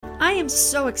I am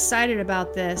so excited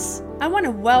about this. I want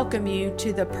to welcome you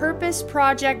to the Purpose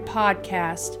Project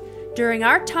podcast. During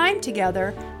our time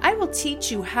together, I will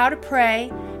teach you how to pray,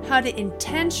 how to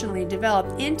intentionally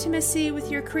develop intimacy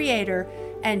with your Creator,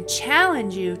 and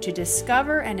challenge you to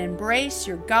discover and embrace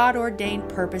your God-ordained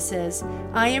purposes.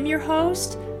 I am your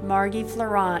host, Margie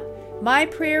Florent. My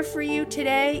prayer for you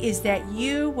today is that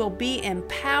you will be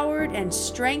empowered and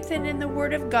strengthened in the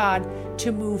Word of God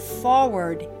to move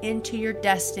forward into your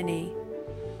destiny.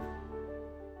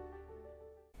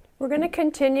 We're going to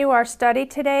continue our study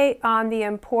today on the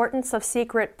importance of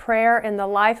secret prayer in the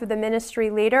life of the ministry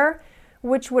leader,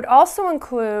 which would also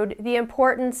include the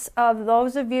importance of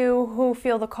those of you who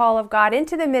feel the call of God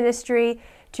into the ministry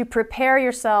to prepare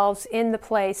yourselves in the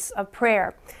place of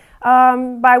prayer.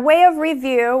 By way of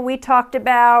review, we talked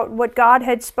about what God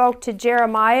had spoke to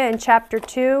Jeremiah in chapter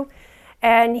 2,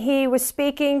 and he was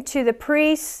speaking to the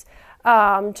priests,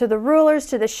 to the rulers,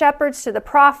 to the shepherds, to the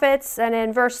prophets, and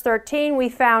in verse 13 we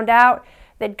found out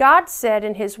that God said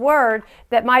in His Word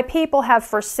that my people have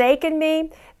forsaken me,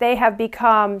 they have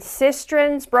become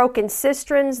cisterns, broken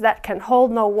cisterns that can hold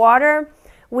no water.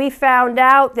 We found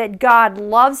out that God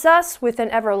loves us with an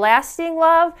everlasting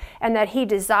love and that He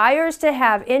desires to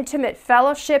have intimate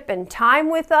fellowship and time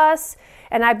with us.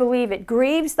 And I believe it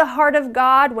grieves the heart of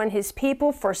God when His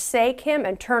people forsake Him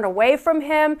and turn away from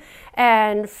Him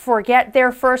and forget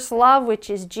their first love, which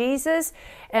is Jesus.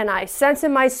 And I sense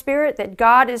in my spirit that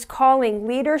God is calling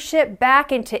leadership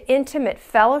back into intimate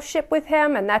fellowship with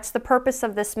Him, and that's the purpose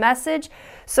of this message.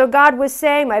 So God was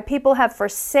saying, my people have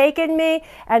forsaken me,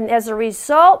 and as a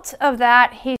result of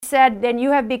that, He said, then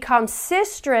you have become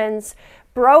cisterns,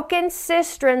 broken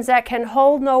cisterns that can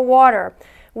hold no water.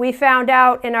 We found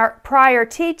out in our prior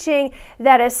teaching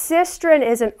that a cistern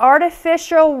is an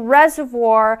artificial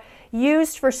reservoir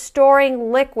used for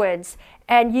storing liquids.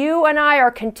 And you and I are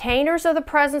containers of the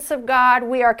presence of God.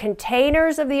 We are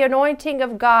containers of the anointing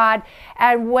of God.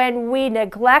 And when we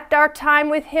neglect our time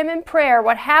with Him in prayer,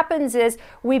 what happens is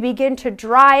we begin to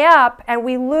dry up and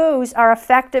we lose our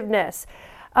effectiveness.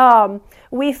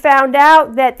 We found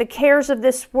out that the cares of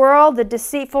this world, the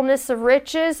deceitfulness of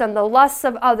riches, and the lusts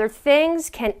of other things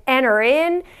can enter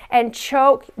in and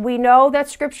choke. We know that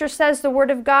Scripture says the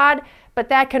Word of God, but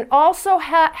that can also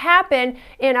happen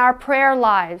in our prayer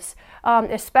lives.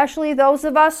 Especially those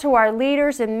of us who are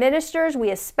leaders and ministers, we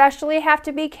especially have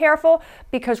to be careful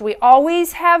because we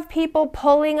always have people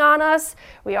pulling on us.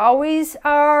 We always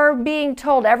are being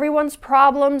told everyone's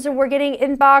problems, and we're getting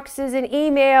inboxes and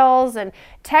emails and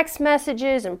text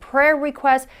messages and prayer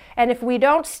requests. And if we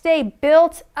don't stay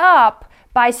built up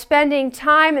by spending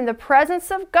time in the presence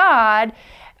of God,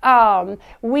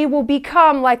 we will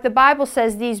become, like the Bible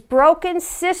says, these broken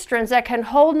cisterns that can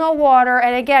hold no water,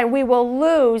 and again, we will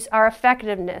lose our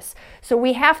effectiveness. So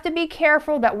we have to be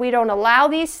careful that we don't allow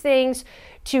these things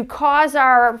to cause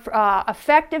our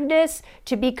effectiveness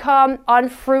to become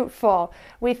unfruitful.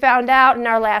 We found out in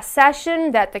our last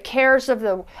session that the cares of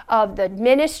the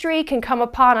ministry can come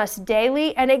upon us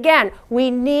daily, and again,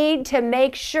 we need to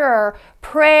make sure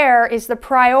prayer is the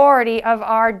priority of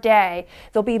our day.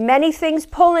 There'll be many things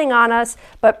pulling on us,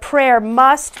 but prayer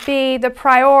must be the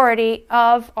priority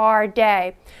of our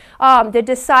day. The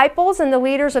disciples and the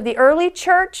leaders of the early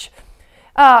church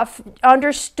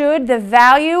understood the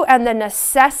value and the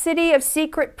necessity of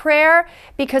secret prayer,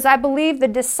 because I believe the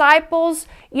disciples,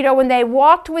 when they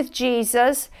walked with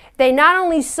Jesus, they not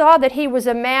only saw that He was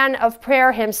a man of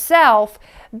prayer Himself,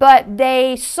 but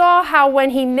they saw how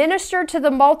when He ministered to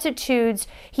the multitudes,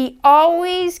 He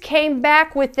always came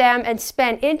back with them and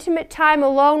spent intimate time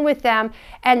alone with them.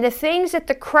 And the things that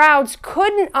the crowds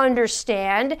couldn't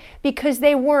understand because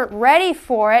they weren't ready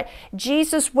for it,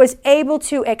 Jesus was able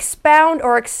to expound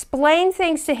or explain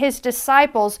things to His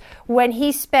disciples when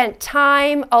He spent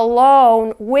time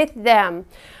alone with them.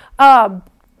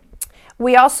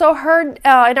 We also heard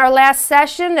in our last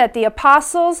session that the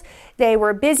apostles, they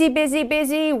were busy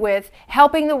with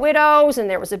helping the widows, and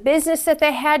there was a business that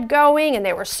they had going, and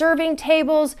they were serving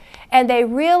tables, and they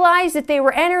realized that they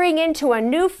were entering into a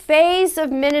new phase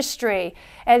of ministry,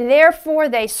 and therefore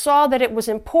they saw that it was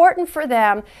important for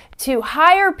them to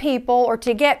hire people or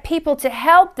to get people to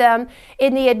help them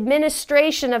in the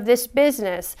administration of this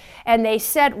business. And they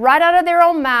said right out of their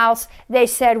own mouths, they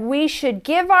said, we should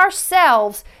give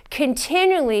ourselves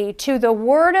continually to the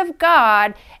Word of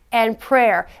God and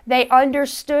prayer. They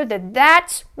understood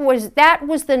that was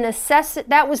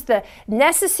the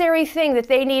necessary thing that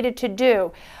they needed to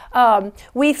do.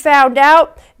 We found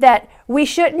out that we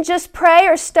shouldn't just pray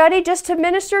or study just to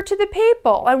minister to the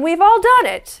people, and we've all done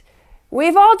it.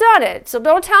 We've all done it. So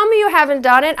don't tell me you haven't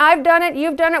done it. I've done it.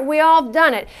 You've done it. We all have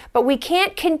done it. But we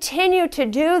can't continue to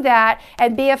do that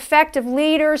and be effective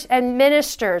leaders and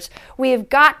ministers. We have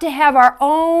got to have our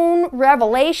own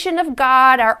revelation of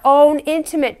God, our own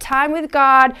intimate time with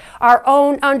God, our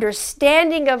own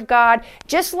understanding of God,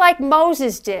 just like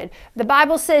Moses did. The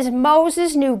Bible says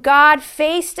Moses knew God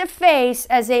face to face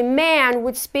as a man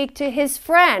would speak to his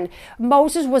friend.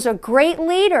 Moses was a great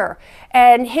leader,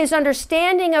 and his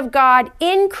understanding of God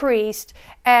increased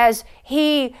as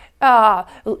he saw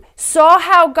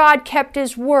how God kept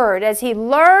his word, as he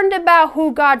learned about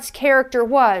who God's character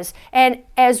was, and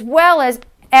as well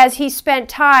as he spent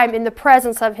time in the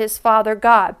presence of his Father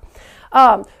God.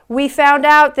 We found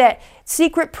out that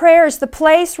secret prayer is the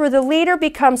place where the leader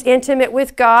becomes intimate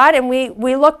with God, and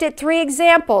we looked at 3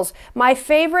 examples. My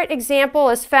favorite example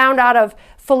is found out of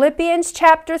Philippians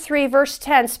chapter 3, verse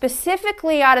 10,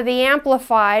 specifically out of the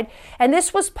Amplified, and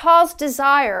this was Paul's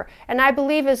desire, and I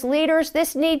believe as leaders,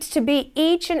 this needs to be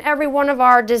each and every one of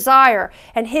our desire,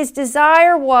 and his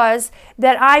desire was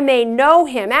that I may know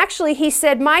him. Actually, he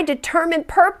said, my determined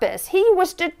purpose. He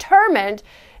was determined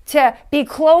to be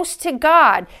close to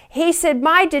God. He said,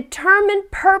 my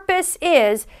determined purpose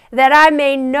is that I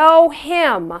may know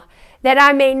him, that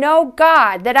I may know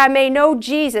God, that I may know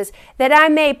Jesus, that I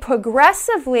may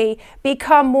progressively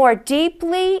become more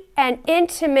deeply and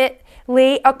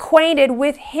intimately acquainted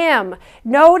with him.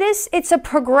 Notice it's a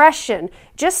progression.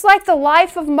 Just like the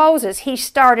life of Moses, he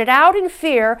started out in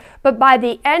fear, but by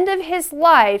the end of his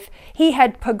life, he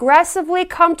had progressively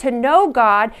come to know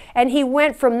God, and he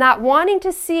went from not wanting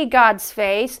to see God's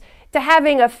face to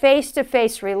having a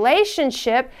face-to-face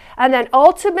relationship, and then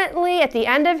ultimately at the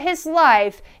end of his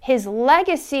life, his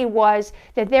legacy was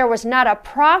that there was not a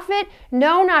prophet,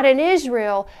 no, not in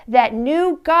Israel, that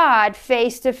knew God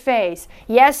face-to-face.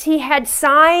 Yes, he had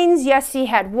signs, yes, he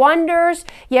had wonders,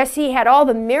 yes, he had all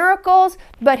the miracles,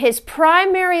 but his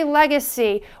primary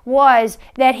legacy was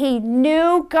that he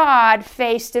knew God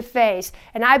face-to-face.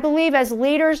 And I believe as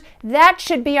leaders, that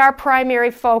should be our primary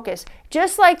focus.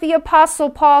 Just like the Apostle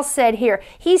Paul said here,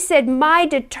 he said, my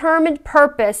determined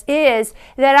purpose is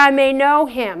that I may know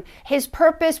him. His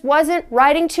purpose wasn't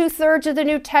writing 2/3 of the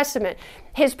New Testament.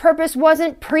 His purpose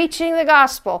wasn't preaching the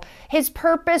gospel. His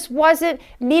purpose wasn't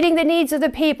meeting the needs of the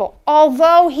people,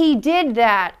 although he did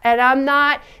that. And I'm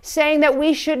not saying that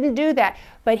we shouldn't do that.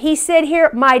 But he said here,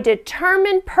 my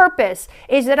determined purpose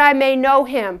is that I may know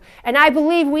him. And I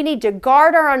believe we need to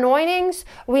guard our anointings.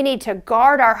 We need to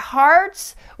guard our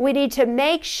hearts. We need to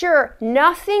make sure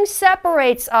nothing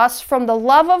separates us from the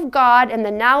love of God and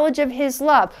the knowledge of his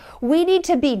love. We need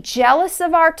to be jealous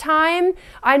of our time.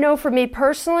 I know for me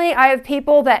personally, I have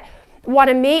people that want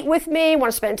to meet with me,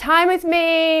 want to spend time with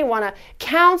me, want to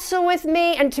counsel with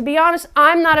me. And to be honest,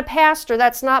 I'm not a pastor.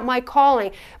 That's not my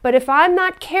calling. But if I'm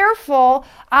not careful,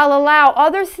 I'll allow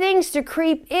other things to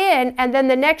creep in. And then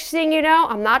the next thing you know,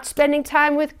 I'm not spending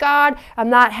time with God. I'm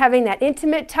not having that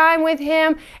intimate time with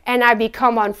him. And I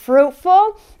become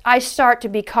unfruitful. I start to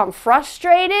become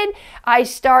frustrated. I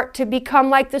start to become,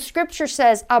 like the scripture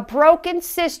says, a broken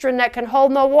cistern that can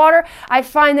hold no water. I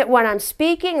find that when I'm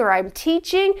speaking or I'm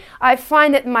teaching, I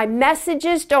find that my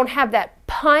messages don't have that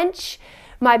punch.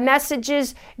 My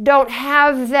messages don't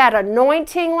have that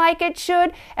anointing like it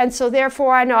should. And so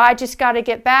therefore I know I just got to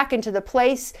get back into the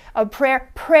place of prayer.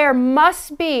 Prayer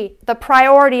must be the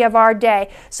priority of our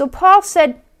day. So Paul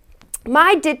said,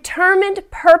 my determined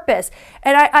purpose,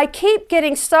 and I keep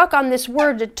getting stuck on this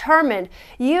word determined.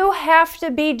 You have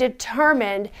to be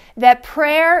determined that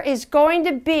prayer is going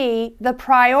to be the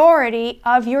priority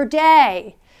of your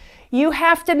day. You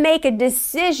have to make a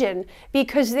decision,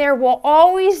 because there will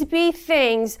always be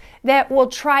things that will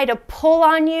try to pull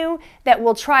on you, that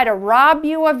will try to rob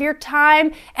you of your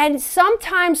time. And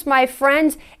sometimes, my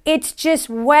friends, it's just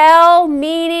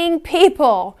well-meaning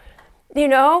people,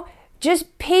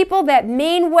 just people that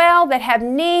mean well, that have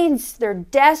needs. They're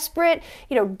desperate,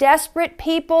 desperate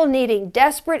people needing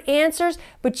desperate answers.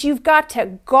 But you've got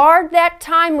to guard that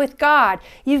time with God.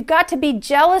 You've got to be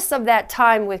jealous of that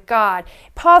time with God.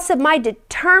 Paul said, my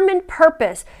determined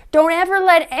purpose. Don't ever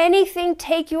let anything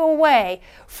take you away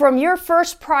from your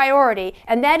first priority,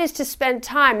 and that is to spend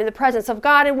time in the presence of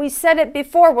God. And we said it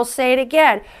before, we'll say it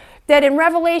again, that in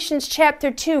Revelations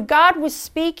chapter 2, God was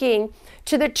speaking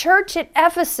to the church at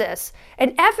Ephesus.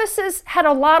 And Ephesus had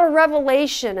a lot of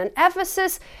revelation, and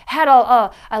Ephesus had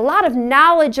a lot of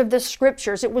knowledge of the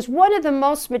scriptures. It was one of the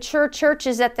most mature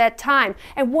churches at that time.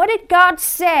 And what did God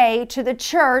say to the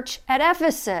church at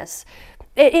Ephesus?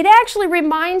 It actually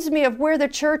reminds me of where the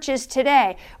church is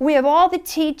today. We have all the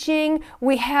teaching,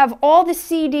 we have all the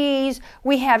CDs,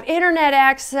 we have internet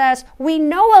access, we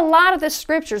know a lot of the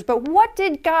scriptures, but what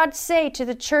did God say to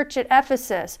the church at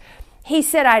Ephesus? He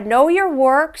said, I know your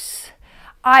works,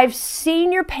 I've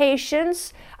seen your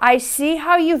patience, I see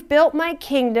how you've built my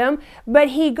kingdom, but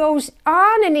he goes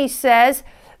on and he says,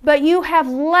 but you have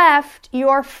left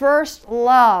your first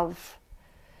love.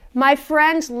 My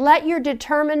friends, let your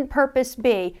determined purpose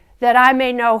be that I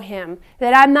may know him,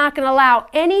 that I'm not going to allow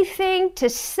anything to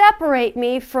separate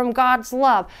me from God's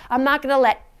love. I'm not going to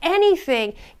let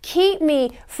anything keep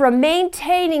me from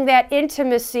maintaining that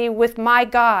intimacy with my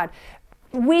God.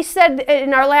 We said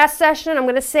in our last session, I'm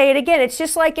going to say it again, it's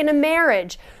just like in a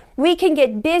marriage. We can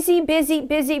get busy with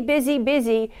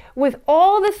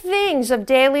all the things of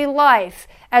daily life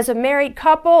as a married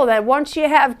couple, that once you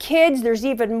have kids, there's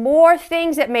even more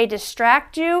things that may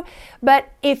distract you. But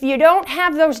if you don't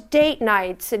have those date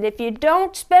nights, and if you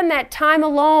don't spend that time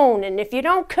alone, and if you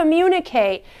don't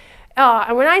communicate,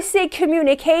 and when I say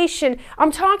communication,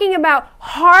 I'm talking about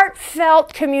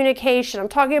heartfelt communication. I'm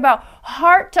talking about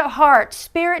heart to heart,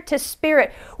 spirit to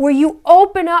spirit, where you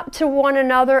open up to one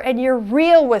another and you're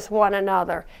real with one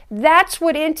another. That's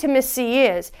what intimacy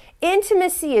is.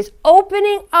 Intimacy is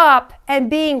opening up and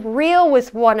being real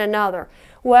with one another.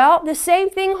 Well, the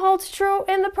same thing holds true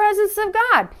in the presence of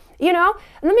God. You know,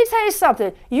 let me tell you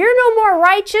something. You're no more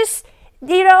righteous,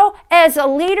 as a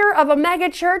leader of a mega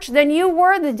church than you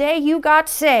were the day you got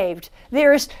saved.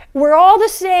 We're all the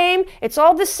same. It's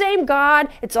all the same God.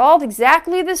 It's all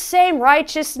exactly the same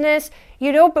righteousness,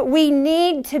 but we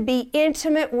need to be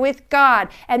intimate with God.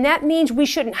 And that means we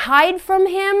shouldn't hide from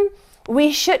him.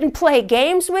 We shouldn't play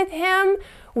games with him.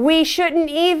 We shouldn't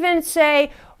even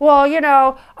say,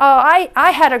 well, I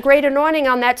had a great anointing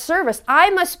on that service.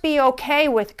 I must be okay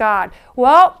with God.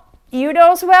 Well, you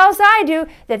know as well as I do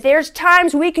that there's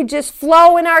times we could just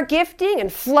flow in our gifting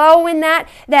and flow in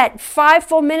that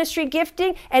fivefold ministry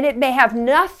gifting, and it may have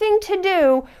nothing to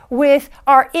do with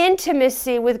our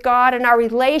intimacy with God and our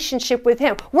relationship with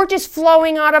him. We're just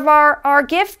flowing out of our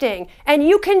gifting, and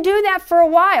you can do that for a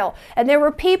while. And there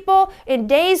were people in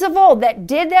days of old that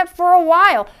did that for a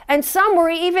while, and some were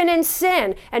even in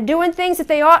sin and doing things that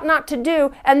they ought not to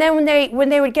do, and then when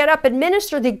they would get up and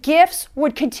minister, the gifts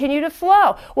would continue to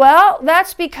flow. Well,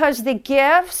 that's because the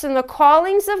gifts and the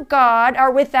callings of God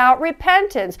are without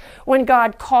repentance. When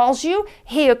God calls you,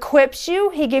 he equips you,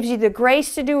 he gives you the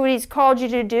grace to do what he's called you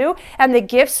to do, and the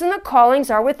gifts and the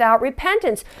callings are without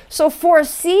repentance. So for a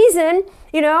season,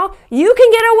 you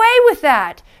can get away with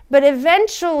that, but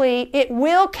eventually it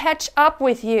will catch up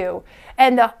with you.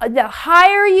 And the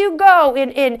higher you go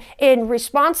in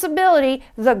responsibility,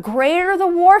 the greater the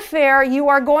warfare you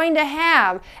are going to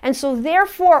have. And so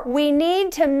therefore, we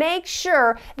need to make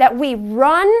sure that we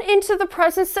run into the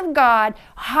presence of God,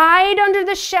 hide under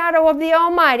the shadow of the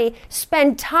Almighty,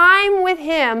 spend time with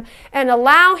him, and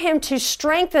allow him to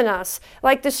strengthen us.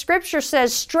 Like the scripture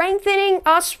says, strengthening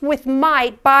us with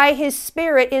might by his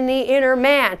Spirit in the inner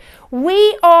man.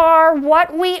 We are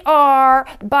what we are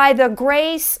by the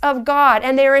grace of God,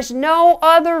 and there is no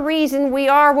other reason we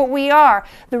are what we are.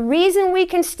 The reason we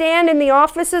can stand in the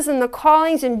offices and the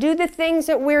callings and do the things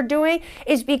that we're doing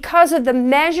is because of the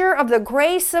measure of the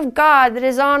grace of God that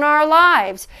is on our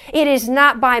lives. It is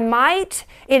not by might,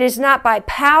 it is not by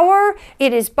power,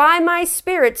 it is by my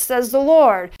Spirit, says the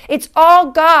Lord. It's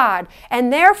all God,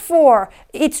 and therefore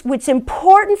it's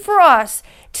important for us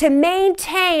to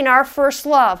maintain our first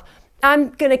love. I'm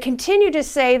going to continue to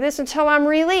say this until I'm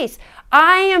released.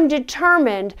 I am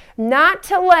determined not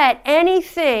to let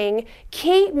anything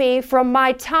keep me from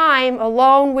my time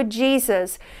alone with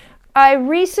Jesus. I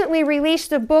recently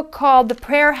released a book called The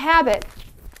Prayer Habit.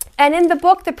 And in the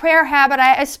book, The Prayer Habit,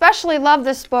 I especially love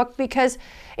this book because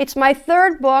it's my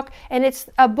third book, and it's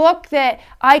a book that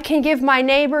I can give my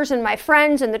neighbors and my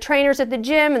friends and the trainers at the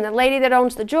gym and the lady that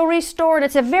owns the jewelry store, and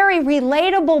it's a very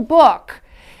relatable book.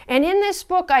 And in this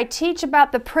book, I teach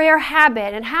about the prayer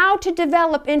habit and how to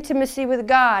develop intimacy with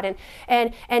God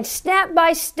and step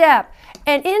by step.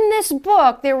 And in this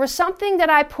book, there was something that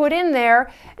I put in there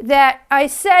that I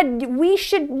said we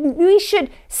should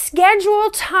schedule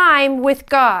time with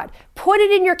God. Put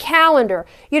it in your calendar.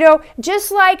 Just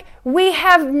like we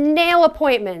have nail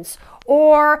appointments,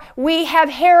 or we have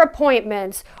hair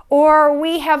appointments, or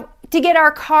we have to get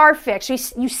our car fixed.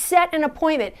 You set an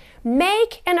appointment.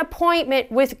 Make an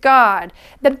appointment with God.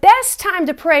 The best time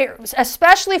to pray,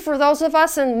 especially for those of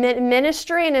us in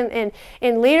ministry and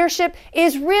in leadership,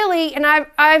 is really, and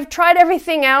I've tried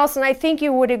everything else, and I think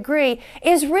you would agree,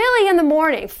 is really in the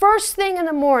morning. First thing in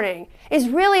the morning is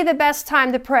really the best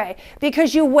time to pray,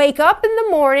 because you wake up in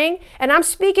the morning, and I'm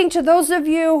speaking to those of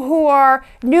you who are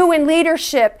new in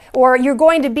leadership or you're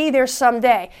going to be there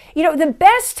someday. The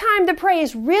best time to pray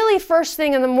is really first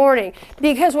thing in the morning,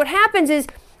 because what happens is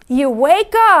you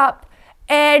wake up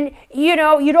and you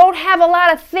don't have a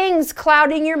lot of things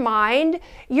clouding your mind.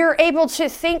 You're able to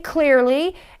think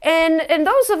clearly. And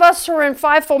those of us who are in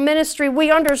fivefold ministry, we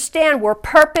understand we're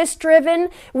purpose-driven.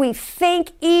 We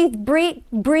think, eat,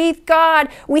 breathe God.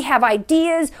 We have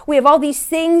ideas. We have all these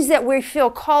things that we feel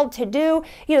called to do.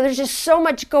 There's just so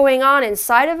much going on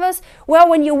inside of us. Well,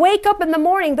 when you wake up in the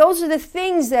morning, those are the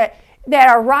things that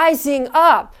are rising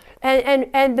up.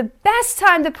 And the best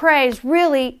time to pray is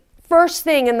really first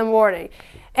thing in the morning.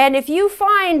 And if you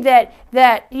find that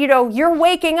you're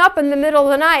waking up in the middle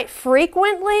of the night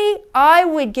frequently, I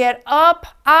would get up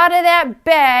out of that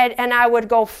bed and I would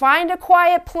go find a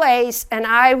quiet place and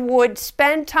I would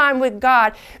spend time with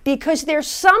God, because there's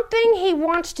something He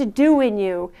wants to do in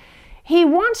you. He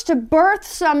wants to birth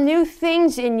some new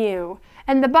things in you.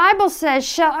 And the Bible says,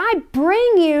 shall I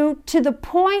bring you to the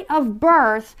point of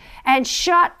birth and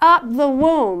shut up the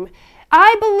womb?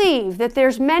 I believe that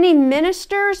there's many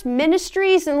ministers,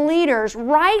 ministries, and leaders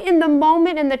right in the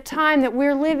moment and the time that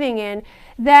we're living in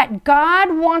that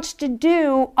God wants to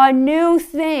do a new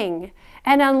thing.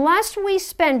 And unless we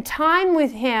spend time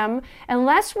with Him,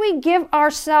 unless we give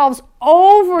ourselves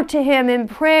over to Him in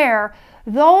prayer,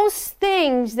 those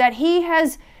things that He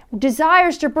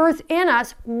desires to birth in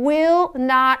us will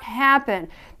not happen.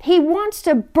 He wants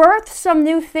to birth some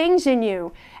new things in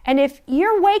you. And if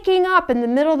you're waking up in the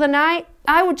middle of the night,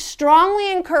 I would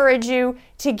strongly encourage you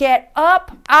to get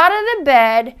up out of the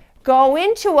bed, go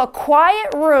into a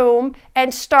quiet room,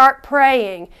 and start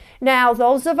praying. Now,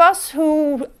 those of us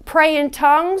who pray in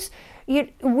tongues,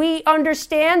 we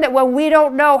understand that when we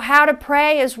don't know how to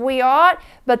pray as we ought,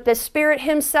 but the Spirit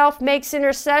Himself makes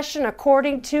intercession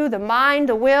according to the mind,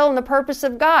 the will, and the purpose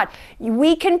of God.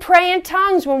 We can pray in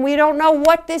tongues when we don't know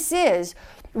what this is.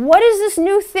 What is this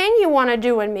new thing you want to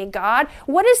do in me, God?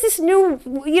 What is this new,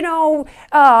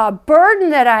 burden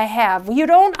that I have? You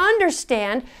don't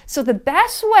understand. So the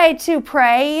best way to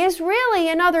pray is really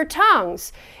in other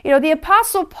tongues. The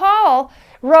Apostle Paul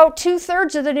wrote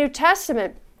 2/3 of the New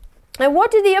Testament. And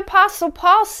what did the Apostle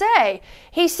Paul say?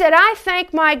 He said, I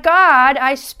thank my God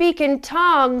I speak in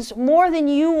tongues more than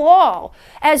you all.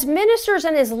 As ministers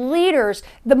and as leaders,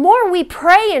 the more we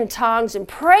pray in tongues and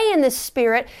pray in the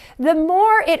Spirit, the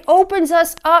more it opens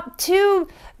us up to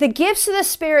the gifts of the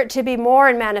Spirit to be more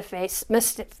in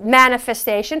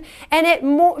manifestation. And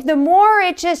the more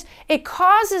it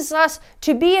causes us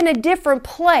to be in a different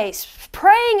place.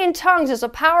 Praying in tongues is a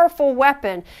powerful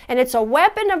weapon, and it's a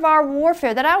weapon of our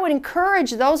warfare that I would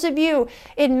encourage those of you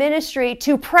in ministry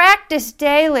to practice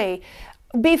daily.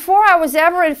 Before I was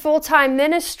ever in full-time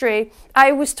ministry,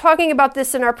 I was talking about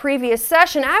this in our previous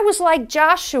session, I was like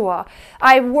Joshua.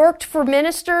 I worked for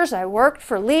ministers, I worked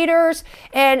for leaders,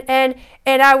 and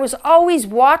I was always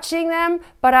watching them,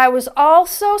 but I was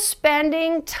also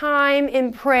spending time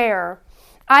in prayer.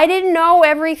 I didn't know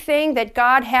everything that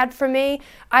God had for me.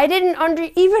 I didn't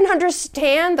even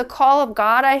understand the call of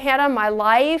God I had on my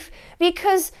life,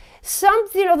 because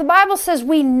the Bible says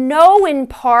we know in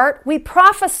part, we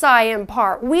prophesy in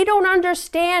part. We don't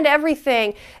understand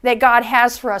everything that God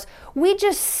has for us. We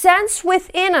just sense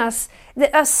within us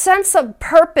a sense of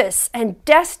purpose and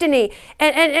destiny.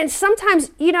 And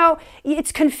sometimes,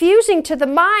 it's confusing to the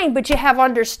mind, but you have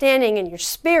understanding in your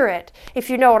spirit, if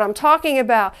you know what I'm talking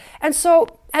about. And so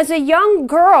as a young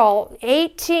girl,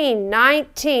 18,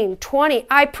 19, 20,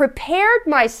 I prepared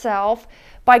myself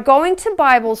by going to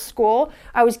Bible school.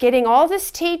 I was getting all this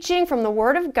teaching from the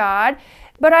Word of God,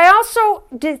 but I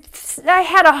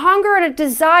had a hunger and a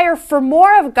desire for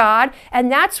more of God,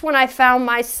 and that's when I found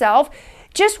myself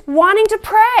just wanting to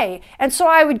pray. And so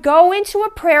I would go into a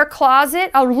prayer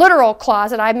closet, a literal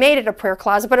closet. I made it a prayer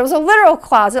closet, but it was a literal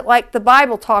closet like the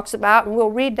Bible talks about, and we'll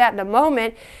read that in a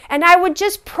moment, and I would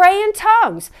just pray in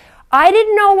tongues. I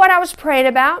didn't know what I was praying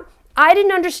about. I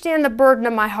didn't understand the burden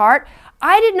of my heart.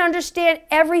 I didn't understand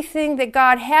everything that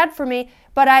God had for me,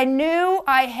 but I knew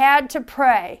I had to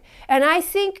pray. And I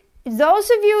think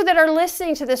those of you that are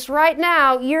listening to this right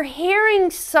now, you're hearing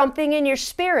something in your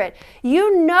spirit.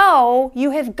 You know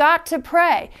you have got to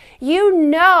pray. You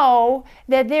know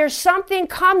that there's something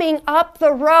coming up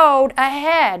the road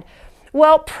ahead.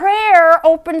 Well, prayer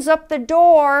opens up the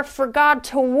door for God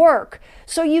to work.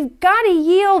 So you've got to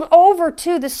yield over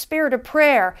to the spirit of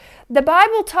prayer. The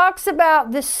Bible talks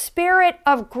about the spirit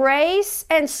of grace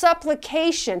and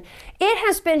supplication. It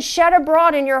has been shed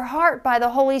abroad in your heart by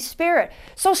the Holy Spirit.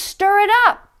 So stir it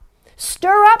up.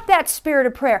 Stir up that spirit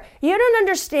of prayer. You don't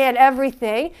understand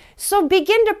everything, so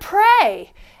begin to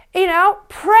pray. Pray in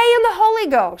the Holy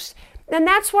Ghost. And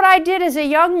that's what I did as a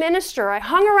young minister. I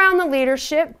hung around the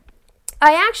leadership.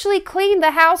 I actually cleaned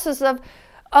the houses of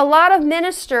a lot of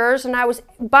ministers, and I was,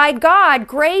 by God,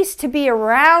 graced to be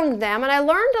around them. And I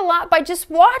learned a lot by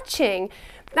just watching.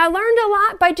 I learned a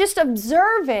lot by just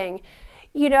observing,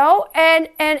 and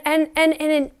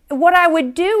what I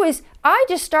would do is I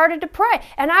just started to pray.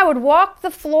 And I would walk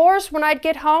the floors when I'd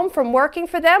get home from working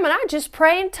for them, and I'd just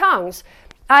pray in tongues.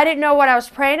 I didn't know what I was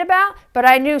praying about, but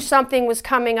I knew something was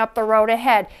coming up the road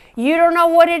ahead. You don't know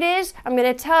what it is? I'm going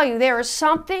to tell you, there is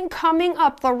something coming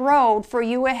up the road for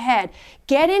you ahead.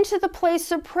 Get into the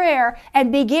place of prayer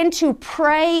and begin to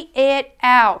pray it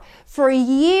out. For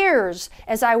years,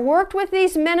 as I worked with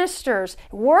these ministers,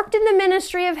 worked in the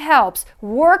ministry of helps,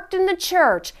 worked in the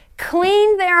church,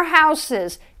 cleaned their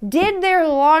houses, did their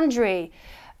laundry,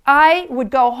 I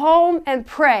would go home and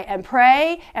pray, and I'd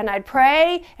pray, and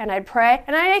I'd pray,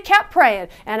 and I kept praying,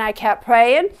 and I kept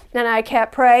praying, and I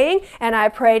kept praying, and I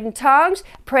prayed in tongues,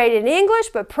 prayed in English,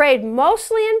 but prayed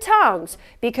mostly in tongues.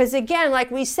 Because again, like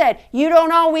we said, you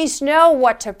don't always know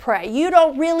what to pray. You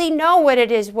don't really know what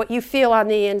it is, what you feel on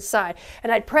the inside.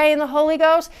 And I'd pray in the Holy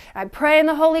Ghost, I'd pray in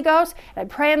the Holy Ghost,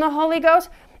 I'd pray in the Holy Ghost.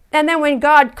 And then when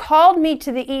God called me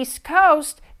to the East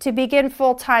Coast to begin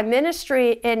full-time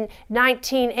ministry in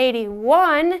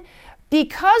 1981,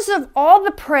 because of all the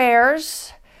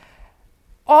prayers,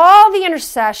 all the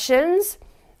intercessions,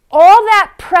 all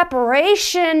that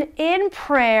preparation in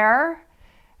prayer,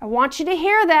 I want you to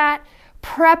hear that,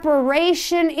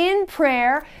 preparation in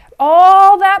prayer,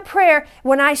 all that prayer,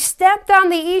 when I stepped on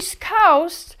the East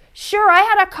Coast, sure, I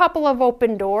had a couple of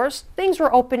open doors. Things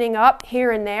were opening up here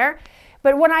and there.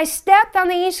 But when I stepped on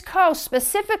the East Coast,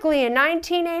 specifically in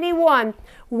 1981,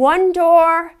 one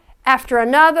door after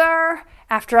another,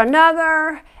 after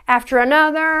another, after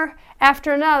another,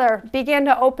 after another began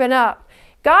to open up.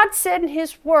 God said in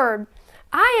His Word,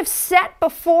 I have set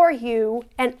before you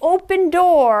an open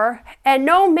door, and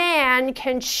no man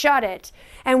can shut it.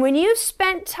 And when you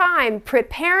spent time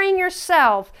preparing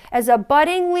yourself as a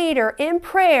budding leader in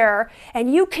prayer,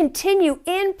 and you continue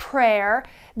in prayer,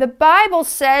 the Bible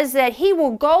says that He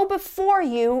will go before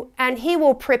you and He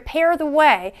will prepare the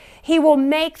way. He will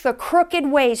make the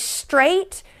crooked ways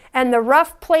straight and the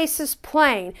rough places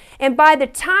plain. And by the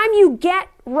time you get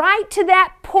right to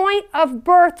that point of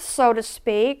birth, so to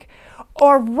speak,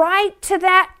 or right to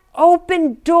that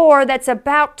open door that's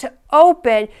about to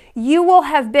open, you will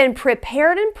have been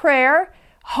prepared in prayer.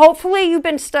 Hopefully you've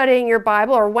been studying your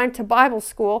Bible or went to Bible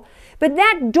school, but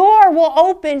that door will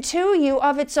open to you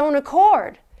of its own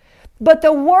accord. But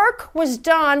the work was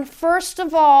done first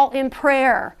of all in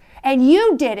prayer, and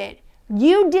you did it.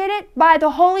 You did it by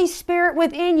the Holy Spirit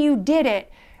within you did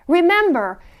it.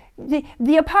 Remember,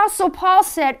 the Apostle Paul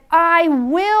said, I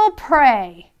will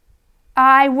pray.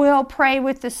 I will pray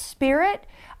with the Spirit.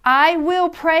 I will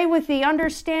pray with the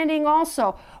understanding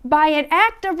also. By an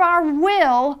act of our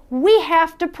will, we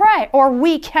have to pray, or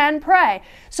we can pray.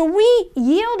 So we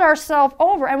yield ourselves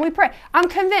over and we pray. I'm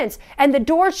convinced. And the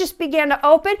doors just began to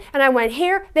open, and I went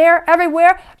here, there,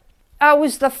 everywhere. I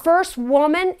was the first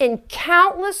woman in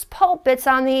countless pulpits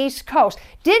on the East Coast.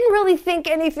 Didn't really think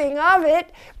anything of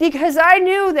it because I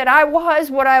knew that I was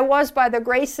what I was by the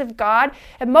grace of God.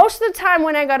 And most of the time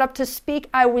when I got up to speak,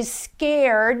 I was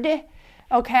scared.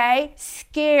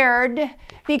 Scared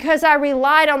because I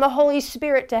relied on the Holy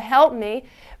Spirit to help me.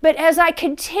 But as I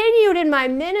continued in my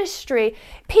ministry,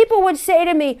 people would say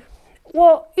to me,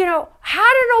 well,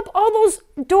 how did all those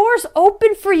doors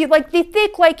open for you? Like they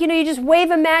think you just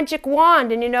wave a magic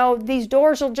wand and, these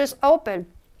doors will just open.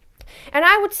 And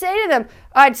I would say to them,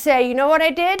 I'd say, you know what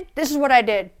I did? This is what I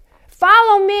did.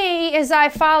 Follow me as I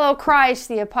follow Christ,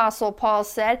 the Apostle Paul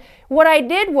said. What I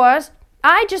did was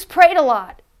I just prayed a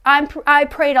lot. I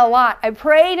prayed a lot. I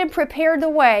prayed and prepared the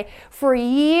way for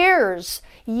years,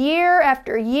 year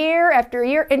after year after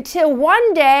year, until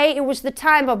one day it was the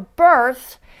time of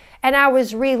birth and I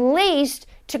was released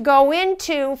to go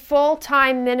into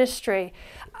full-time ministry.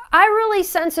 I really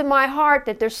sense in my heart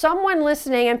that there's someone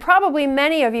listening, and probably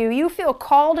many of you feel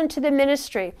called into the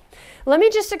ministry. Let me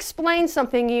just explain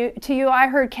something to you I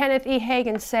heard Kenneth E.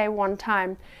 Hagin say one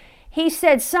time. He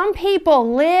said, some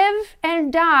people live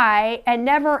and die and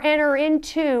never enter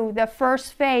into the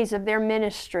first phase of their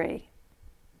ministry.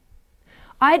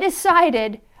 I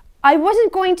decided I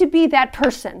wasn't going to be that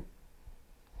person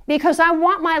because I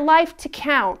want my life to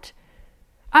count.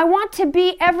 I want to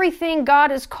be everything God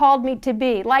has called me to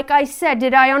be. Like I said,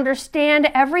 did I understand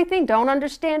everything? Don't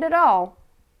understand it all.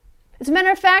 As a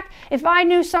matter of fact, if I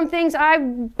knew some things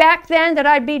back then that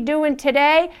I'd be doing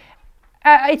today,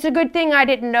 it's a good thing I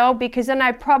didn't know, because then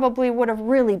I probably would have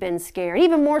really been scared,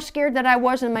 even more scared than I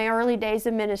was in my early days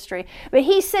of ministry. But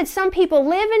he said some people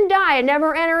live and die and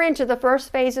never enter into the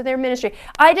first phase of their ministry.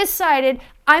 I decided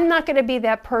I'm not going to be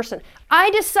that person. I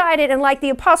decided, and like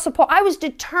the Apostle Paul, I was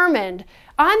determined,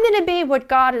 I'm going to be what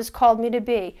God has called me to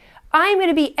be. I'm going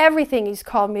to be everything he's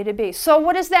called me to be. So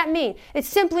what does that mean? It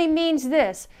simply means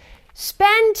this: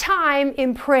 spend time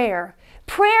in prayer.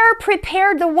 Prayer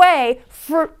prepared the way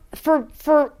for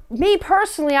me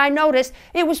personally. I noticed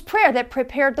it was prayer that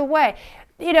prepared the way.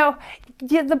 You know,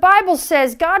 the Bible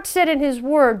says, God said in his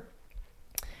word,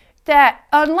 that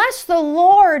unless the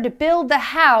Lord build the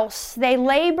house, they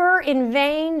labor in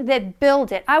vain that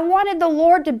build it. I wanted the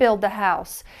Lord to build the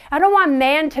house. I don't want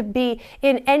man to be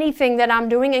in anything that I'm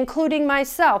doing, including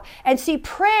myself. And see,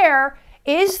 prayer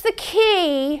is the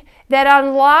key that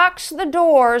unlocks the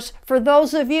doors for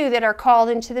those of you that are called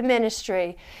into the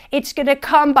ministry. It's going to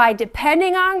come by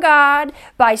depending on God,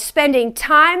 by spending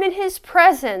time in his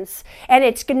presence, and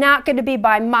it's not going to be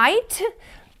by might,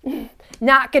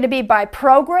 not going to be by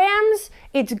programs.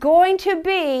 It's going to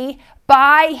be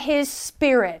by his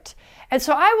Spirit. And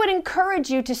so I would encourage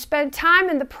you to spend time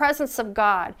in the presence of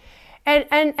God. And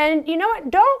you know what?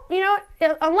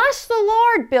 Unless the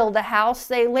Lord build a house,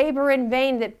 they labor in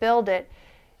vain that build it.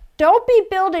 Don't be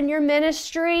building your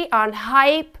ministry on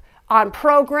hype, on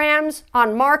programs,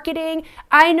 on marketing.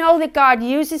 I know that God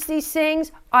uses these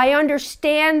things. I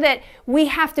understand that we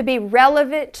have to be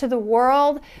relevant to the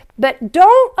world, but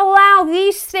don't allow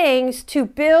these things to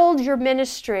build your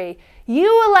ministry. You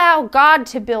allow God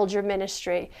to build your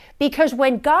ministry, because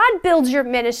when God builds your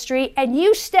ministry and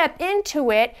you step into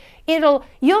it,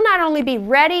 you'll not only be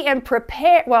ready and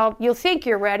prepared. Well, you'll think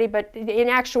you're ready, but in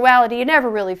actuality, you never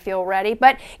really feel ready.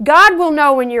 But God will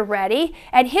know when you're ready,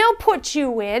 and he'll put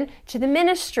you in to the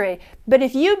ministry. But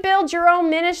if you build your own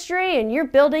ministry and you're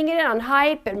building it on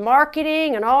hype and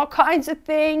marketing and all kinds of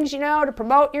things, to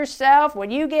promote yourself,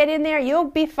 when you get in there, you'll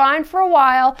be fine for a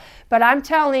while. But I'm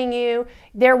telling you,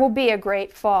 there will be a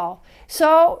great fall.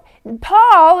 So,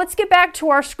 Paul, let's get back to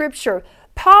our scripture.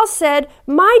 Paul said,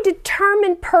 my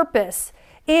determined purpose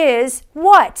is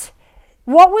what?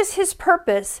 What was his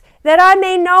purpose? That I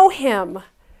may know him.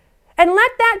 And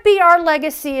let that be our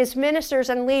legacy as ministers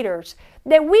and leaders,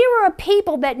 that we were a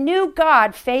people that knew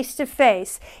God face to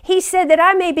face. He said that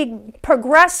I may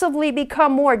progressively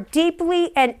become more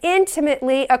deeply and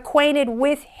intimately acquainted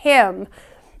with him.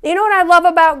 You know what I love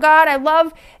about God? I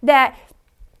love that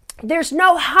there's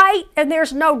no height and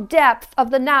there's no depth of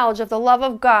the knowledge of the love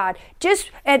of God.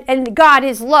 And God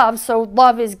is love, so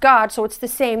love is God, so it's the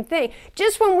same thing.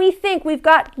 Just when we think we've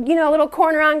got, a little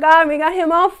corner on God and we got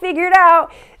him all figured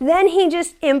out, then he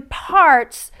just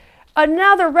imparts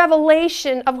another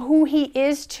revelation of who he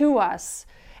is to us.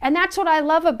 And that's what I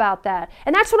love about that.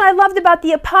 And that's what I loved about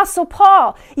the Apostle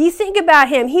Paul. You think about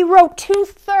him. He wrote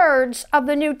 2/3 of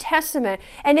the New Testament.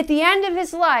 And at the end of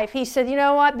his life, he said, you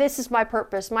know what? This is my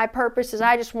purpose. My purpose is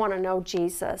I just want to know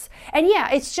Jesus. And yeah,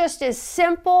 it's just as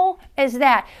simple as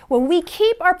that. When we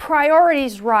keep our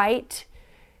priorities right,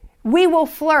 we will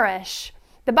flourish.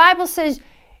 The Bible says,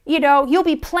 you'll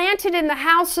be planted in the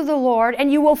house of the Lord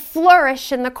and you will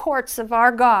flourish in the courts of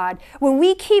our God. When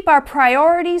we keep our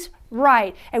priorities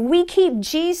right and we keep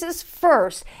Jesus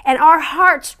first and our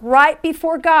hearts right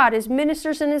before God as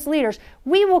ministers and as leaders,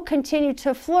 we will continue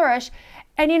to flourish.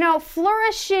 And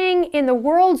flourishing in the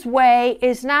world's way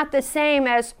is not the same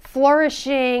as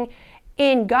flourishing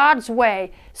in God's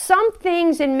way. Some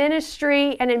things in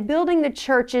ministry and in building the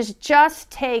churches just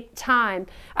take time.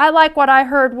 I like what I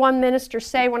heard one minister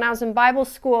say when I was in Bible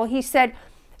school. He said,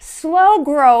 slow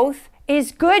growth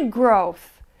is good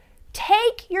growth.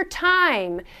 Take your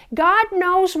time. God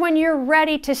knows when you're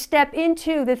ready to step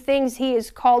into the things he has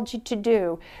called you to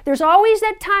do. There's always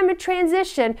that time of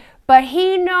transition, but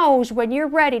he knows when you're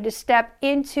ready to step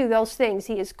into those things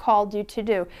he has called you to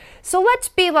do. So let's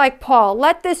be like Paul.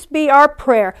 Let this be our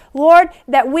prayer. Lord,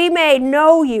 that we may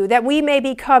know you, that we may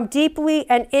become deeply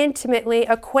and intimately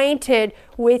acquainted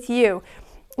with you.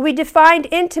 We defined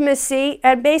intimacy,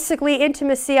 and basically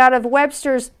intimacy out of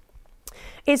Webster's,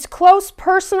 is close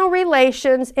personal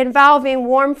relations involving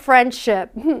warm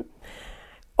friendship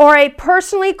or a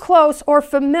personally close or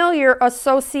familiar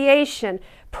association,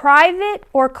 private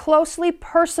or closely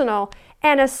personal,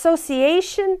 an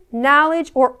association,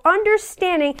 knowledge, or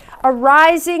understanding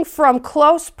arising from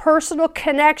close personal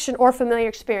connection or familiar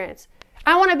experience.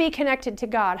 I want to be connected to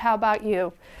God. How about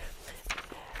you?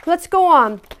 Let's go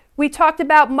on. We talked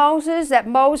about Moses, that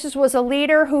Moses was a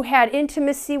leader who had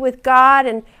intimacy with God,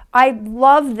 and I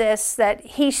love this, that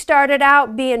he started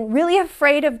out being really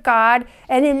afraid of God,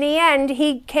 and in the end,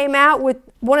 he came out with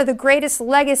one of the greatest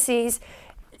legacies,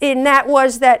 and that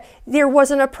was that there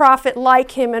wasn't a prophet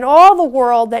like him in all the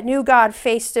world that knew God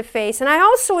face to face. And I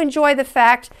also enjoy the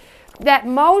fact that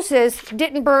Moses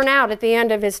didn't burn out at the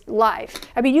end of his life.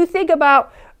 I mean, you think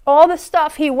about all the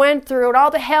stuff he went through, and all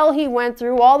the hell he went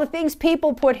through, all the things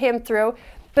people put him through,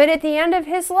 but at the end of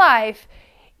his life,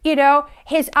 you know,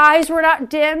 his eyes were not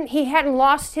dim. He hadn't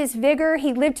lost his vigor.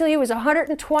 He lived till he was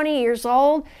 120 years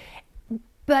old.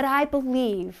 But I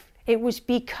believe it was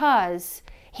because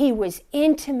he was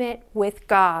intimate with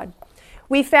God.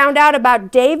 We found out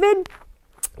about David.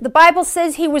 The Bible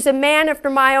says he was a man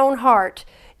after my own heart.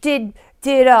 Did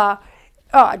David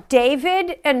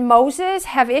and Moses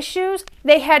have issues?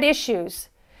 They had issues.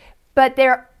 But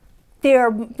their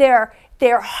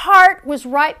heart was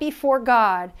right before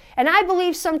God. And I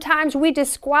believe sometimes we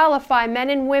disqualify men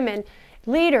and women,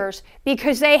 leaders,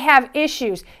 because they have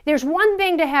issues. There's one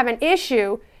thing to have an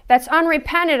issue that's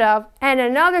unrepented of, and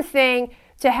another thing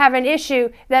to have an issue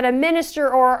that a minister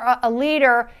or a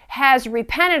leader has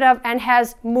repented of and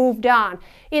has moved on.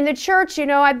 In the church, you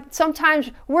know,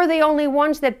 sometimes we're the only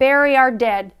ones that bury our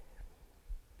dead.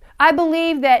 I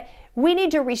believe that we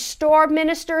need to restore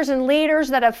ministers and leaders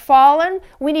that have fallen.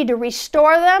 We need to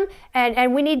restore them,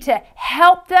 and we need to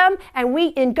help them,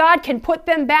 and God can put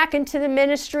them back into the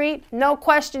ministry. No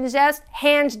questions asked,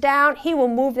 hands down, he will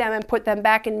move them and put them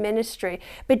back in ministry.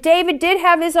 But David did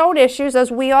have his own issues,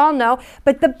 as we all know.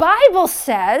 But the Bible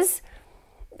says,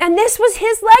 and this was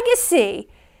his legacy,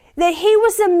 that he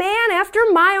was a man after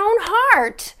my own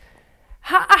heart.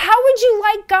 How would you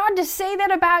like God to say that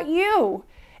about you?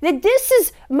 That this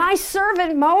is my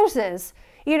servant Moses.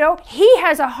 You know, he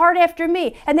has a heart after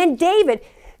me. And then David,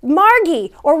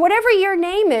 Margie, or whatever your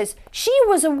name is, she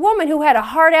was a woman who had a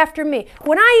heart after me.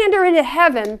 When I enter into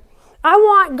heaven, I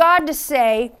want God to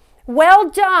say,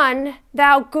 "Well done,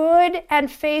 thou good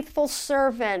and faithful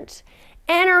servant.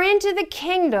 Enter into the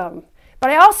kingdom."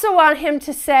 But I also want him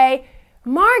to say,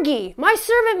 "Margie, my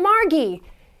servant Margie,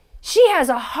 she has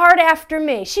a heart after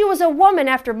me. She was a woman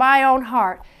after my own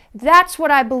heart." That's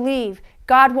what I believe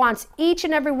God wants each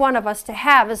and every one of us to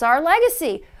have as our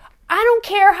legacy. I don't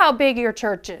care how big your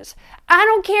church is. I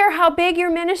don't care how big your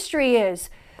ministry is.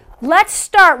 Let's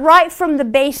start right from the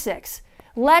basics.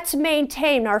 Let's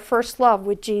maintain our first love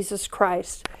with Jesus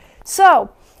Christ.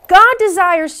 So, God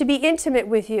desires to be intimate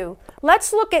with you.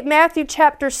 Let's look at Matthew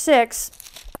chapter 6.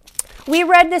 We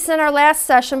read this in our last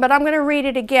session, but I'm going to read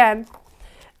it again.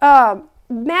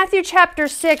 Matthew chapter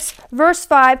 6, verse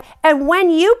 5, "And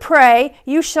when you pray,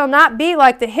 you shall not be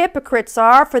like the hypocrites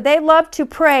are, for they love to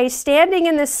pray, standing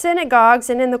in the synagogues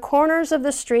and in the corners of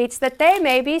the streets, that they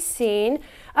may be seen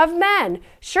of men.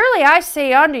 Surely I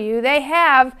say unto you, they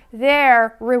have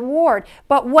their reward.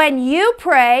 But when you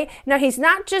pray," now he's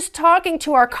not just talking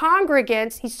to our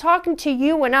congregants, he's talking to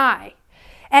you and I.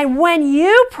 "And when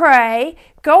you pray,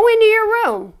 go into your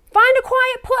room, find a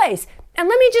quiet place." And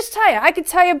let me just tell you, I can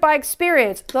tell you by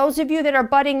experience, those of you that are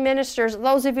budding ministers,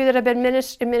 those of you that have been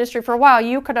in ministry for a while,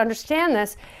 you could understand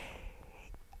this.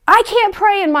 I can't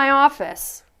pray in my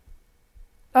office,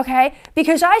 okay?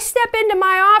 Because I step into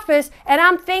my office and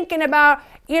I'm thinking about,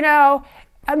 all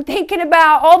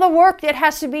the work that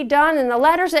has to be done and the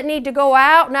letters that need to go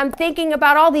out, and I'm thinking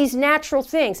about all these natural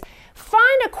things.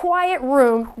 Find a quiet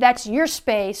room that's your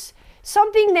space,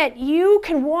 something that you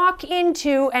can walk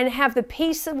into and have the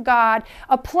peace of God,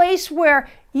 a place where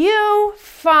you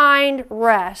find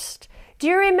rest. Do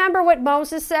you remember what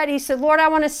Moses said? He said, "Lord, I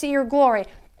want to see your glory."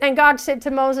 And God said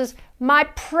to Moses, "My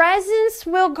presence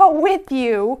will go with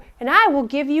you, and I will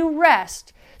give you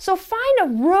rest." So find a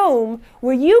room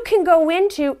where you can go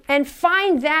into and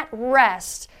find that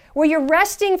rest, where you're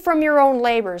resting from your own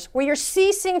labors, where you're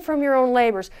ceasing from your own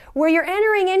labors, where you're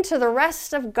entering into the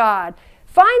rest of God.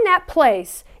 Find that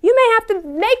place. You may have to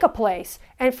make a place.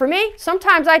 And for me,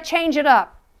 sometimes I change it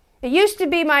up. It used to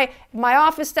be my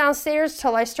office downstairs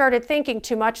till I started thinking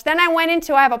too much. Then I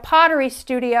have a pottery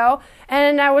studio,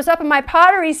 and I was up in my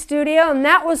pottery studio, and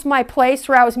that was my place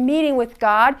where I was meeting with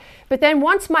God. But then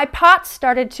once my pots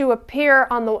started to appear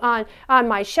on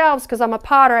my shelves, because I'm a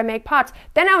potter, I make pots,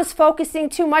 then I was focusing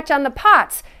too much on the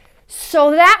pots. So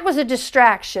that was a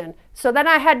distraction. So then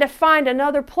I had to find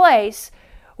another place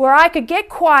where I could get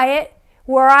quiet,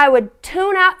 where I would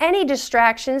tune out any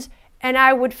distractions, and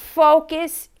I would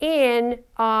focus in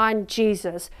on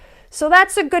Jesus. So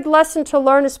that's a good lesson to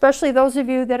learn, especially those of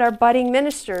you that are budding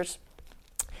ministers.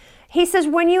 He says,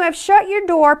 "When you have shut your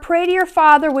door, pray to your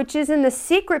Father which is in the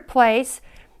secret place,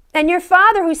 and your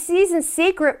Father who sees in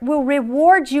secret will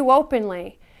reward you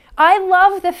openly." I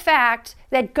love the fact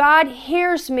that God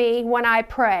hears me when I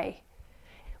pray.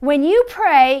 When you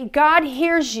pray, God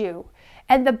hears you.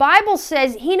 And the Bible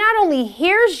says He not only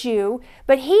hears you,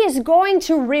 but He is going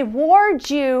to reward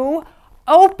you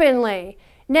openly.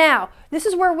 Now, this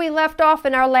is where we left off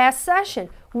in our last session.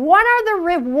 What are the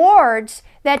rewards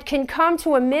that can come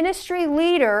to a ministry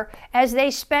leader as they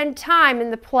spend time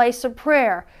in the place of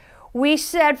prayer? We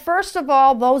said, first of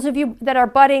all, those of you that are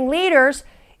budding leaders,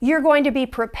 you're going to be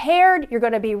prepared, you're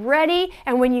going to be ready,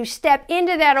 and when you step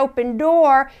into that open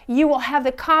door, you will have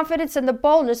the confidence and the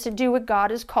boldness to do what God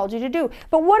has called you to do.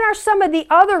 But what are some of the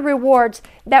other rewards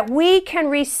that we can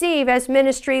receive as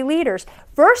ministry leaders?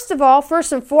 First of all,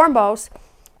 first and foremost,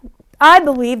 I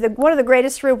believe that one of the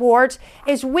greatest rewards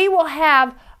is we will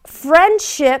have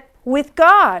friendship with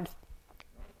God.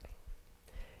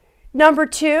 Number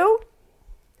two,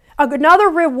 another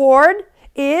reward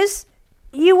is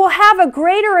you will have a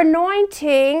greater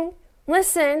anointing,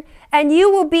 listen, and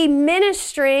you will be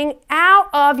ministering out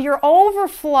of your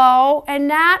overflow and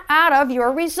not out of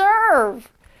your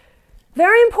reserve.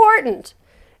 Very important.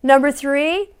 Number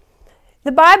three,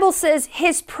 the Bible says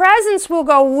His presence will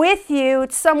go with you.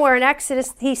 It's somewhere in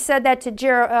Exodus. He said that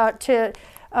to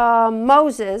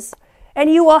Moses, and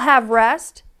you will have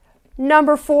rest.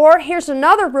 Number four, here's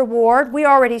another reward. We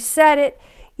already said it.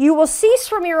 You will cease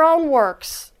from your own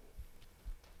works.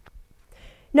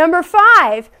 Number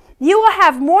five, you will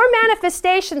have more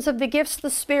manifestations of the gifts of the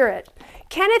Spirit.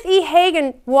 Kenneth E.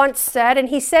 Hagin once said, and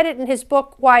he said it in his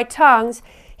book, Why Tongues,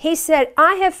 he said,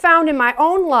 I have found in my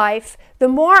own life, the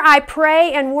more I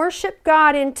pray and worship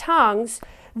God in tongues,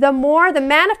 the more the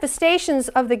manifestations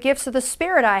of the gifts of the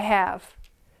Spirit I have.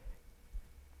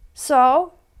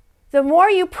 So, the more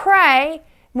you pray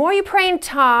in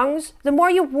tongues, the more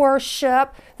you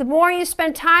worship, the more you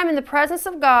spend time in the presence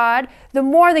of God, the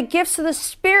more the gifts of the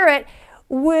Spirit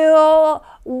will,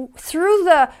 through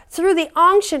the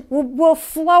unction, will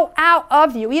flow out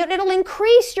of you. It'll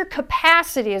increase your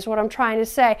capacity, is what I'm trying to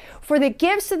say, for the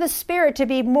gifts of the Spirit to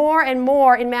be more and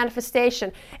more in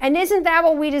manifestation. And isn't that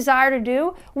what we desire to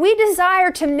do? We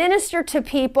desire to minister to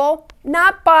people,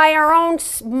 not by our own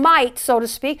might, so to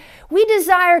speak. We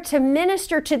desire to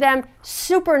minister to them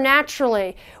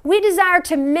supernaturally. We desire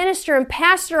to minister and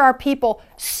pastor our people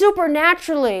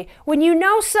supernaturally. When you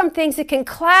know some things, it can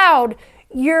cloud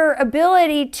your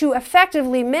ability to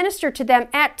effectively minister to them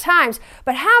at times.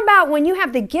 But how about when you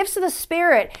have the gifts of the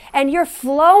Spirit and you're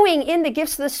flowing in the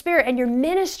gifts of the Spirit and you're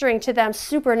ministering to them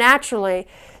supernaturally?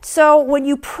 So when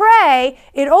you pray,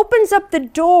 it opens up the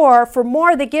door for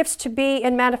more of the gifts to be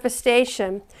in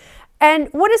manifestation. And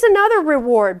what is another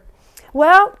reward?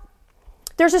 Well,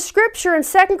 there's a scripture in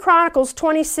 2 Chronicles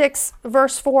 26,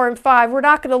 verse 4 and 5. We're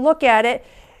not going to look at it.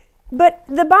 But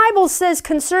the Bible says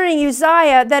concerning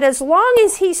Uzziah that as long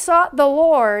as he sought the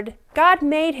Lord, God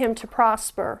made him to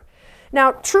prosper.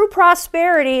 Now, true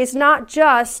prosperity is not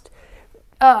just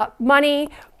money,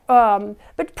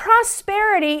 but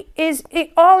prosperity is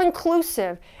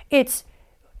all-inclusive. It's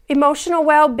emotional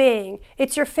well-being.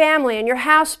 It's your family and your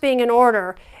house being in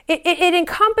order. It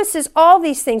encompasses all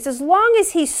these things. As long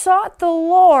as he sought the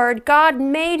Lord, God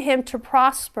made him to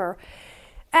prosper.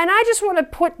 And I just want to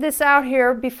put this out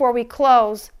here before we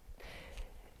close.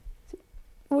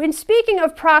 When speaking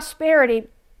of prosperity,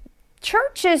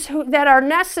 churches that are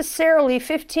necessarily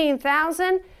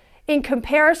 15,000 in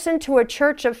comparison to a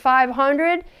church of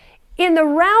 500, in the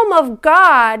realm of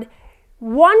God,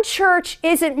 one church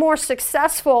isn't more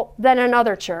successful than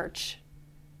another church.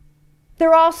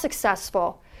 They're all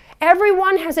successful.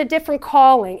 Everyone has a different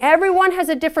calling. Everyone has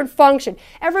a different function.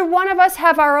 Every one of us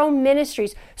have our own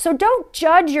ministries. So don't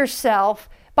judge yourself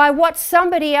by what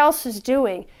somebody else is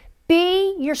doing.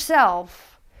 Be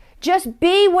yourself. Just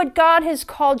be what God has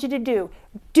called you to do.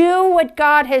 Do what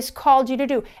God has called you to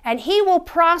do. And He will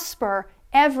prosper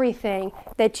everything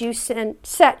that you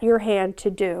set your hand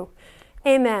to do.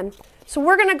 Amen. So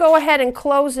we're going to go ahead and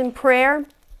close in prayer.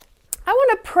 I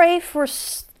want to pray for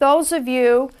those of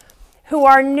you who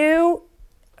are new,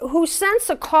 who sense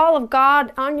a call of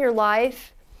God on your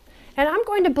life. And I'm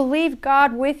going to believe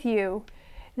God with you,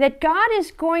 that God is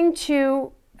going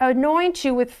to anoint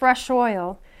you with fresh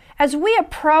oil. As we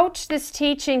approach this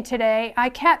teaching today, I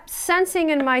kept sensing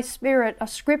in my spirit a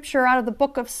scripture out of the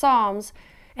book of Psalms,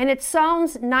 and it's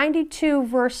Psalms 92,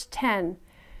 verse 10.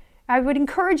 I would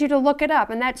encourage you to look it up.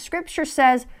 And that scripture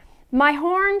says, "My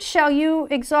horn shall you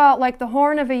exalt like the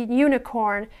horn of a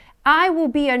unicorn. I will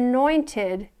be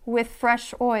anointed with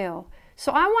fresh oil."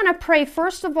 So I want to pray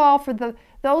first of all for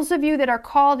those of you that are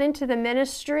called into the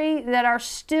ministry, that are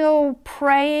still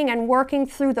praying and working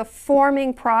through the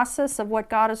forming process of what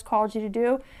God has called you to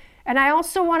do. And I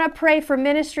also want to pray for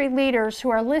ministry leaders who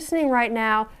are listening right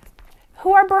now,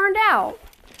 who are burned out,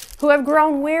 who have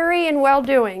grown weary in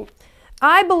well-doing.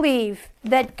 I believe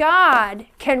that God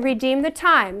can redeem the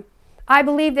time. I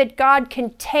believe that God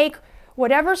can take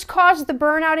whatever's caused the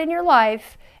burnout in your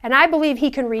life, and I believe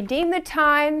He can redeem the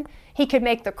time. He can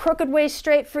make the crooked ways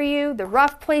straight for you, the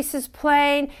rough places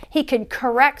plain. He can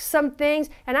correct some things,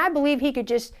 and I believe He could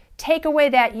just take away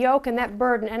that yoke and that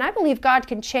burden, and I believe God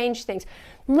can change things.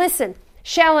 Listen,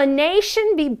 shall a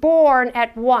nation be born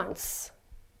at once?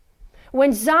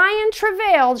 When Zion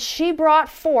travailed, she brought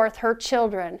forth her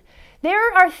children.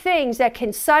 There are things that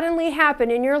can suddenly happen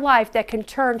in your life that can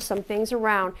turn some things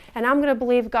around, and I'm going to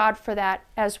believe God for that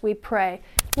as we pray.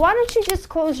 Why don't you just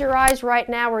close your eyes right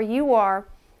now where you are?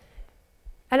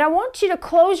 And I want you to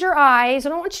close your eyes,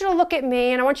 and I want you to look at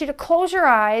me, and I want you to close your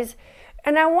eyes,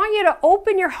 and I want you to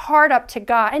open your heart up to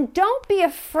God. And don't be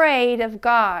afraid of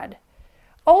God.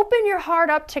 Open your heart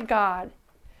up to God.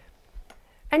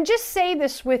 And just say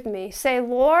this with me. Say,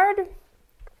 Lord,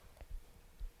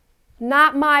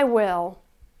 not my will.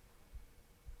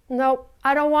 Nope,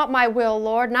 I don't want my will,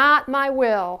 Lord, not my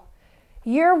will.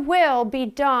 Your will be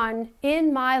done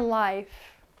in my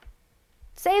life.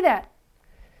 Say that.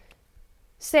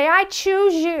 Say, I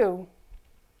choose you,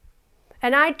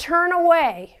 and I turn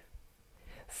away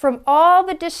from all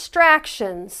the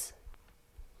distractions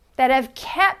that have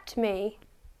kept me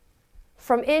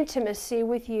from intimacy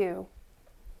with you.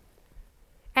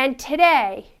 And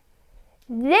today,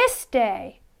 this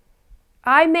day,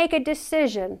 I make a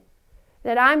decision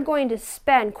that I'm going to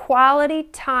spend quality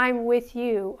time with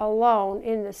you alone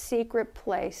in the secret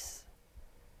place.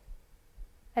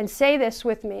 And say this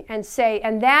with me, and say,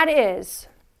 and that is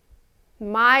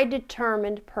my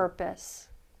determined purpose.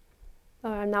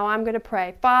 Now I'm going to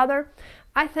pray. Father,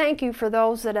 I thank you for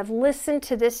those that have listened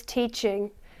to this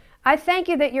teaching. I thank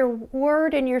you that your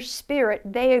word and your spirit,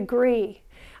 they agree.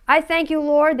 I thank you,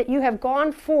 Lord, that you have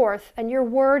gone forth and your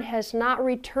word has not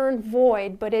returned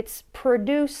void, but it's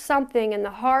produced something in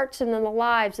the hearts and in the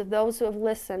lives of those who have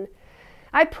listened.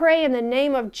 I pray in the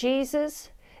name of Jesus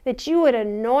that you would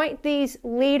anoint these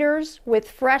leaders with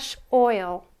fresh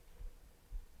oil.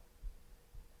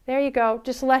 There you go.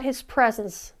 Just let his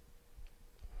presence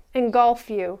engulf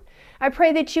you. I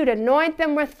pray that you'd anoint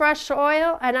them with fresh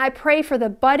oil, and I pray for the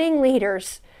budding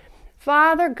leaders.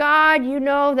 Father God, you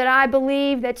know that I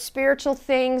believe that spiritual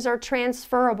things are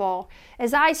transferable.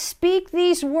 As I speak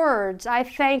these words, I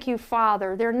thank you,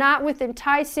 Father. They're not with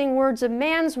enticing words of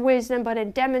man's wisdom, but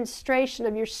in demonstration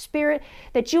of your Spirit,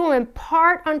 that you will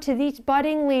impart unto these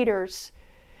budding leaders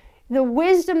the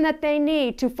wisdom that they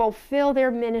need to fulfill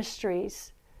their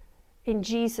ministries. In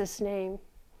Jesus' name.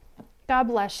 God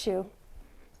bless you.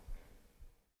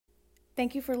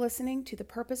 Thank you for listening to the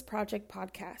Purpose Project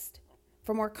podcast.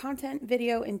 For more content,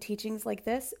 video, and teachings like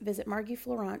this, visit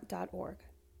margieflorent.org.